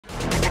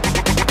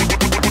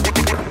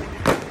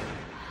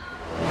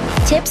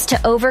Tips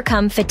to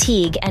overcome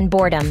fatigue and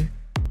boredom.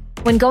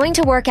 When going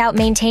to work out,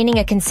 maintaining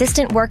a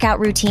consistent workout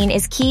routine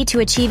is key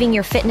to achieving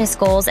your fitness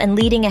goals and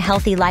leading a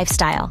healthy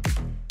lifestyle.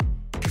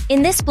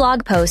 In this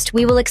blog post,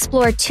 we will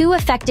explore 2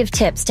 effective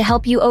tips to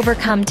help you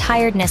overcome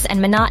tiredness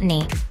and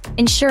monotony,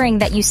 ensuring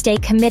that you stay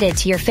committed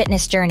to your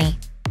fitness journey.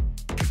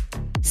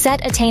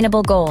 Set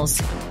attainable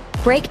goals.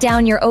 Break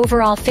down your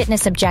overall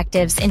fitness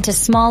objectives into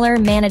smaller,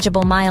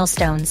 manageable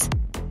milestones.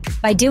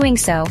 By doing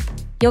so,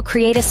 you'll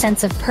create a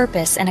sense of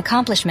purpose and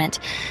accomplishment,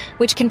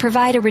 which can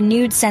provide a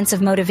renewed sense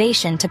of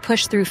motivation to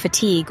push through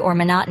fatigue or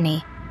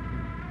monotony.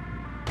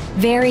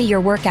 Vary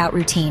your workout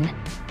routine.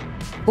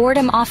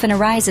 Boredom often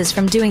arises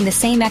from doing the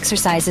same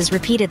exercises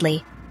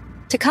repeatedly.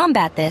 To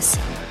combat this,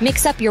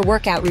 mix up your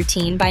workout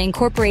routine by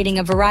incorporating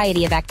a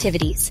variety of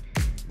activities.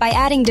 By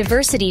adding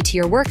diversity to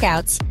your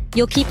workouts,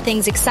 you'll keep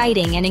things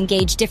exciting and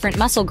engage different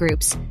muscle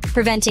groups,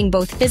 preventing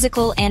both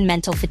physical and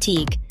mental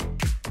fatigue.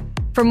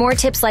 For more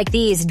tips like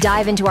these,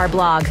 dive into our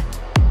blog.